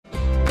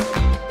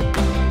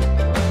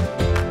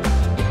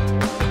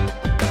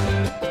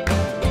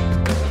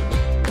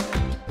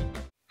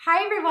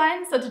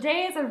So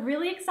today is a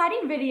really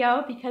exciting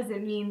video because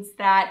it means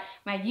that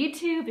my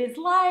YouTube is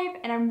live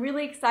and I'm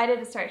really excited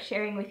to start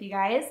sharing with you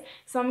guys.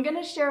 So I'm going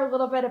to share a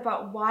little bit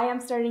about why I'm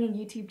starting a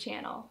YouTube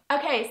channel.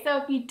 Okay, so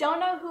if you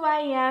don't know who I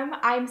am,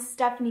 I'm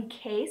Stephanie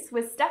Case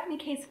with Stephanie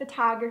Case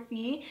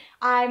Photography.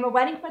 I'm a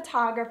wedding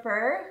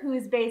photographer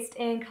who's based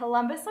in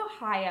Columbus,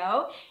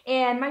 Ohio,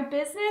 and my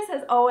business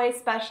has always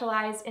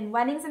specialized in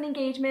weddings and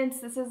engagements.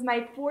 This is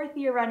my 4th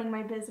year running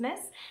my business,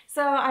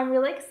 so I'm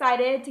really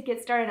excited to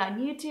get started on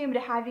YouTube and to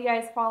have you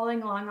guys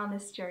following along on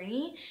this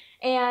journey.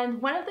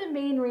 And one of the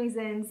main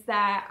reasons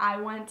that I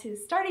want to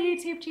start a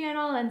YouTube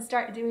channel and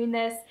start doing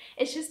this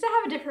is just to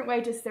have a different way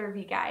to serve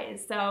you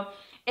guys. So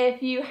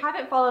if you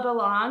haven't followed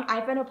along,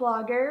 I've been a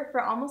blogger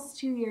for almost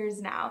 2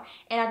 years now,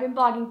 and I've been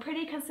blogging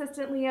pretty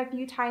consistently a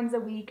few times a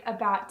week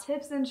about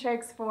tips and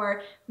tricks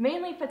for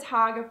mainly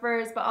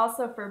photographers, but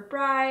also for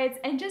brides,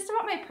 and just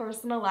about my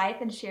personal life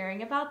and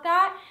sharing about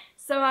that.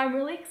 So I'm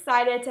really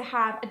excited to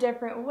have a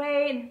different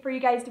way and for you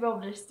guys to be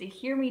able just to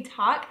hear me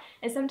talk.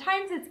 And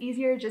sometimes it's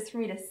easier just for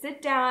me to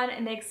sit down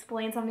and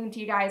explain something to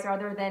you guys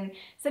rather than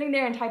sitting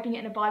there and typing it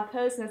in a blog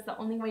post, and it's the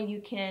only way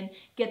you can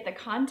get the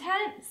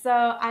content. So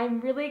I'm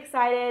really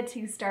excited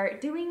to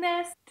start doing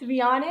this. To be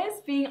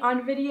honest, being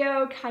on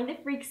video kind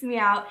of freaks me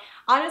out.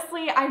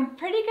 Honestly, I'm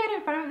pretty good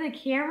in front of the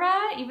camera.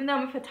 Even though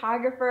I'm a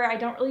photographer, I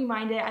don't really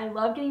mind it. I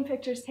love getting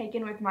pictures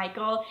taken with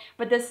Michael,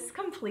 but this is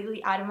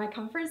completely out of my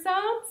comfort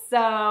zone.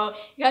 So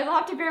you guys will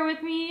have to bear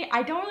with me.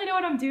 I don't really know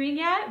what I'm doing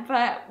yet,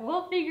 but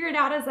we'll figure it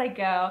out as I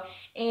go.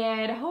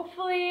 And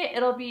hopefully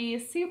it'll be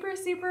super,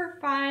 super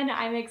fun.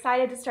 I'm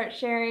excited to start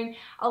sharing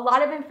a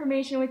lot of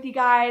information with you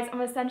guys.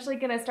 I'm essentially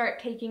gonna start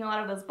taking a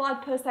lot of those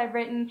blog posts I've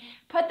written,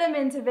 put them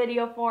into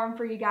video form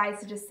for you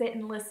guys to just sit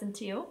and listen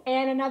to.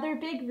 And another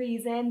big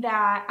reason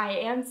that I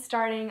am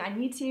starting on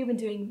YouTube and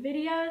doing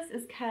videos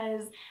is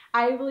because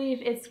I believe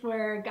it's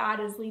where God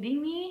is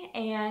leading me,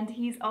 and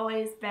He's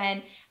always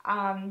been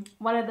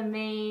one of the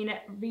main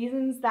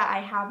reasons that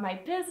I have my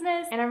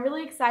business, and I'm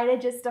really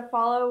excited just to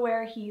follow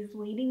where He's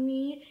leading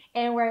me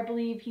and where I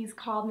believe He's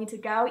called me to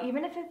go,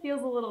 even if it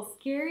feels a little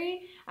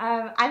scary.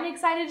 I'm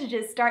excited to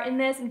just start in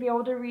this and be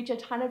able to reach a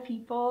ton of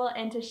people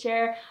and to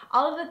share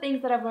all of the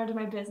things that I've learned in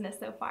my business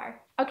so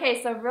far.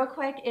 Okay, so real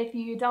quick, if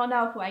you don't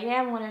know who I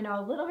am, want to know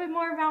a little bit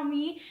more about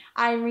me,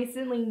 I'm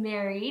recently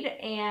married,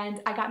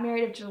 and I got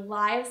married in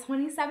July of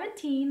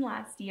 2017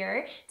 last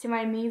year to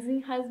my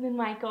amazing husband,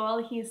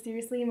 Michael. He is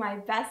seriously my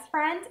best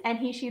friend, and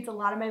he shoots a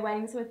lot of my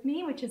weddings with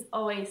me, which is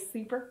always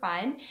super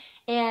fun.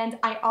 And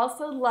I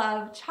also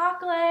love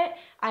chocolate,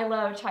 I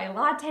love chai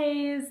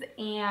lattes,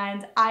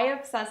 and I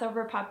obsess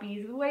over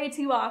puppies way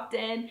too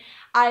often.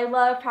 I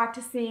love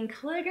practicing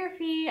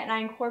calligraphy, and I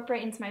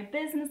incorporate into my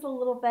business a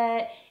little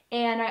bit.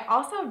 And I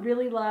also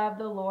really love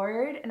the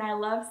Lord, and I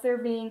love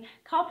serving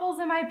couples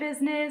in my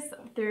business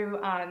through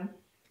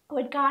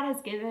what God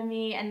has given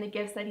me and the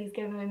gifts that He's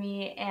given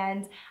me,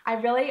 and I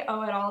really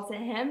owe it all to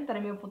Him that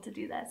I'm able to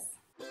do this.